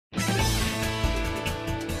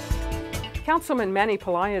Councilman Manny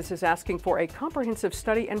Pelaez is asking for a comprehensive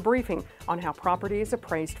study and briefing on how property is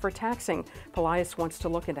appraised for taxing. Pelaez wants to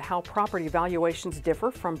look into how property valuations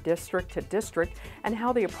differ from district to district and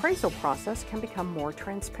how the appraisal process can become more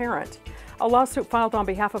transparent. A lawsuit filed on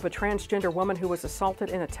behalf of a transgender woman who was assaulted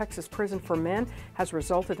in a Texas prison for men has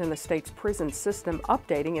resulted in the state's prison system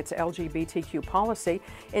updating its LGBTQ policy.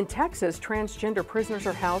 In Texas, transgender prisoners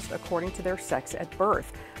are housed according to their sex at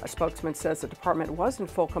birth. A spokesman says the department was in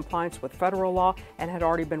full compliance with federal law and had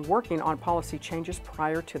already been working on policy changes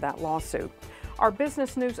prior to that lawsuit. Our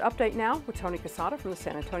business news update now with Tony Casada from the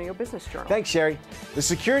San Antonio Business Journal. Thanks, Sherry. The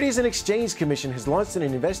Securities and Exchange Commission has launched an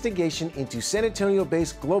investigation into San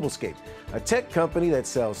Antonio-based Globalscapes, a tech company that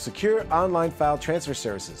sells secure online file transfer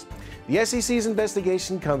services. The SEC's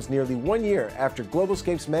investigation comes nearly 1 year after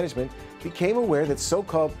Globalscapes management became aware that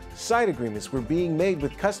so-called side agreements were being made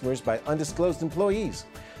with customers by undisclosed employees.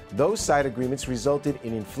 Those side agreements resulted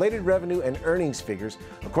in inflated revenue and earnings figures,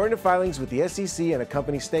 according to filings with the SEC and a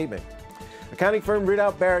company statement. Accounting firm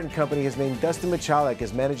Ridout, Barrett and Company has named Dustin Michalek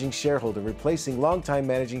as managing shareholder, replacing longtime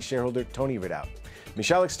managing shareholder Tony Ridout.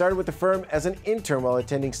 Michalek started with the firm as an intern while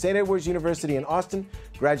attending St. Edward's University in Austin,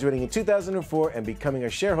 graduating in 2004 and becoming a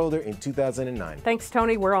shareholder in 2009. Thanks,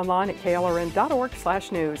 Tony. We're online at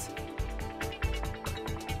klrn.org/news.